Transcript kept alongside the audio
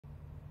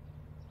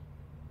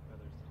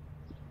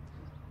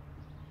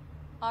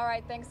All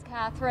right, thanks,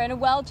 Catherine.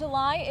 Well,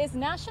 July is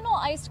National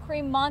Ice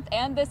Cream Month,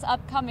 and this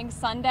upcoming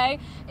Sunday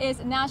is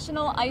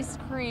National Ice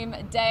Cream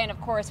Day. And of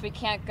course, we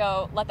can't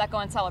let that go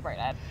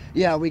uncelebrated.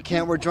 Yeah, we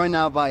can't. We're joined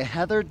now by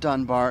Heather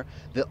Dunbar,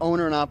 the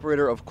owner and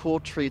operator of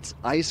Kool Treats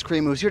Ice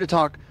Cream, who's here to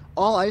talk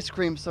all ice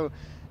cream. So,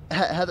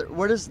 Heather,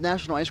 what does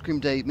National Ice Cream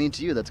Day mean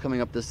to you that's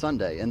coming up this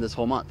Sunday and this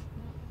whole month?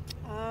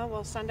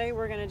 Well, Sunday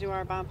we're going to do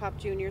our Bomb Pop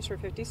Juniors for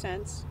 50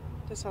 cents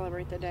to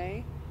celebrate the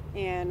day.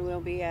 And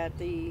we'll be at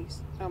the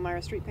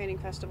Elmira Street Painting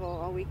Festival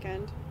all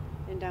weekend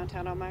in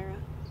downtown Elmira.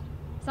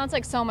 Sounds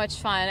like so much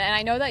fun, and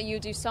I know that you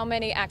do so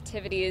many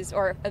activities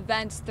or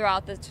events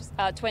throughout the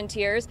Twin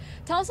Tiers.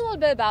 Tell us a little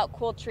bit about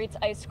Kool Treats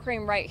Ice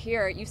Cream right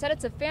here. You said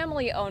it's a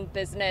family-owned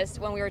business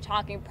when we were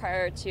talking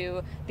prior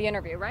to the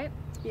interview, right?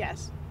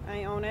 Yes,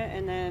 I own it,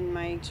 and then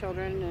my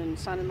children and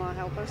son-in-law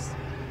help us.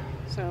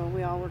 So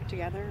we all work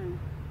together.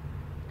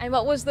 And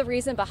what was the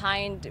reason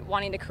behind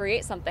wanting to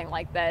create something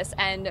like this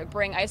and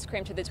bring ice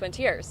cream to the Twin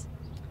Tiers?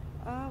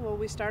 Well,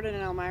 we started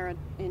in Elmira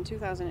in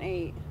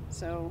 2008,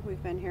 so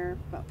we've been here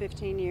about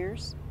 15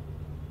 years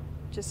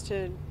just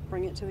to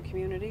bring it to the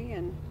community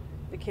and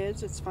the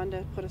kids. It's fun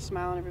to put a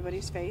smile on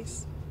everybody's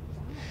face.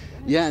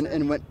 Yeah,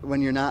 and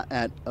when you're not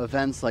at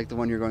events like the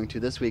one you're going to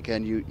this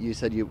weekend, you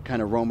said you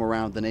kind of roam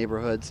around the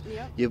neighborhoods.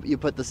 Yep. You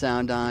put the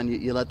sound on,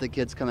 you let the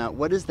kids come out.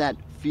 What is that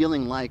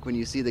feeling like when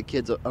you see the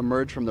kids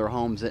emerge from their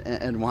homes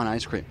and want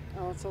ice cream?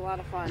 Oh, it's a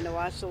lot of fun to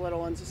watch the little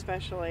ones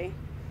especially.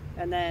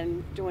 And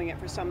then doing it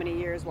for so many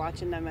years,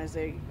 watching them as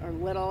they are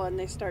little and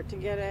they start to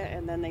get it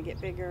and then they get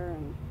bigger.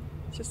 And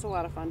it's just a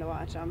lot of fun to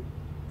watch them.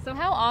 So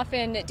how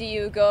often do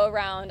you go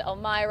around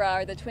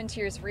Elmira or the Twin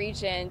Tiers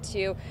region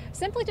to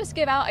simply just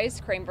give out ice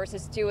cream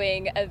versus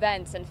doing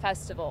events and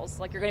festivals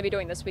like you're going to be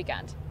doing this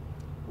weekend?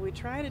 We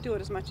try to do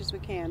it as much as we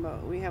can,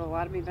 but we have a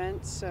lot of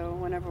events, so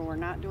whenever we're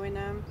not doing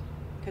them,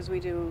 because we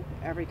do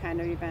every kind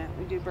of event.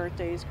 We do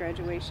birthdays,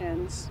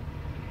 graduations,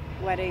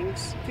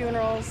 weddings,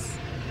 funerals,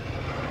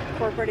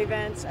 corporate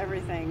events,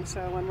 everything.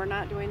 So when we're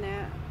not doing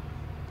that,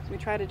 we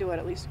try to do it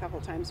at least a couple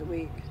times a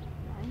week.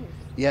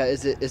 Yeah,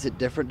 is it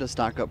different to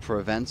stock up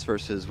for events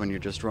versus when you're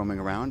just roaming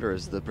around, or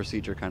is the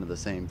procedure kind of the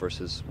same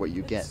versus what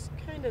you get? It's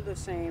kind of the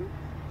same.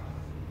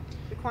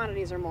 The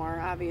quantities are more,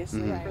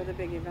 obviously, for the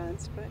big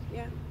events, but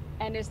yeah.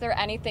 And is there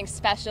anything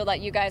special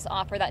that you guys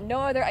offer that no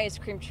other ice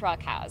cream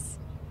truck has?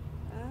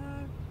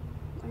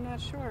 I'm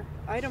not sure.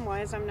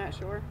 Item-wise, I'm not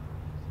sure.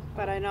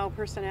 But I know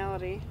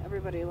personality.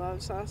 Everybody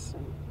loves us.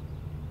 And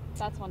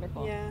that's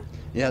wonderful. Yeah.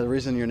 Yeah, the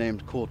reason you're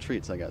named Kool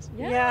Treats, I guess.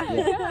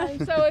 Yeah.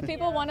 So if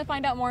people want to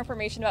find out more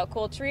information about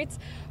Kool Treats,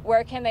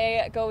 where can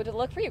they go to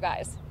look for you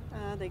guys?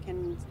 They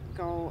can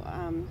go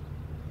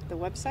the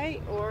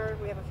website, or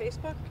we have a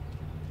Facebook.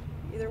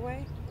 Either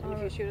way. And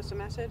if you shoot us a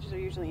message, they're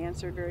usually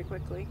answered very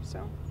quickly.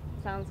 So.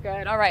 Sounds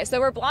good. All right, so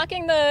we're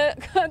blocking the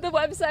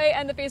website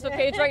and the Facebook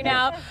page right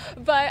now,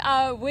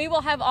 but we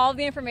will have all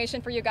the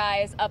information for you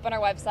guys up on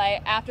our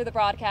website after the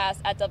broadcast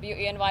at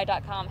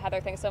WENY.com. Heather,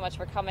 thanks so much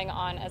for coming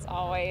on as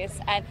always,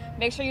 and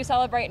make sure you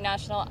celebrate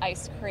National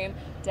Ice Cream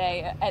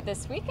Day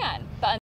this weekend.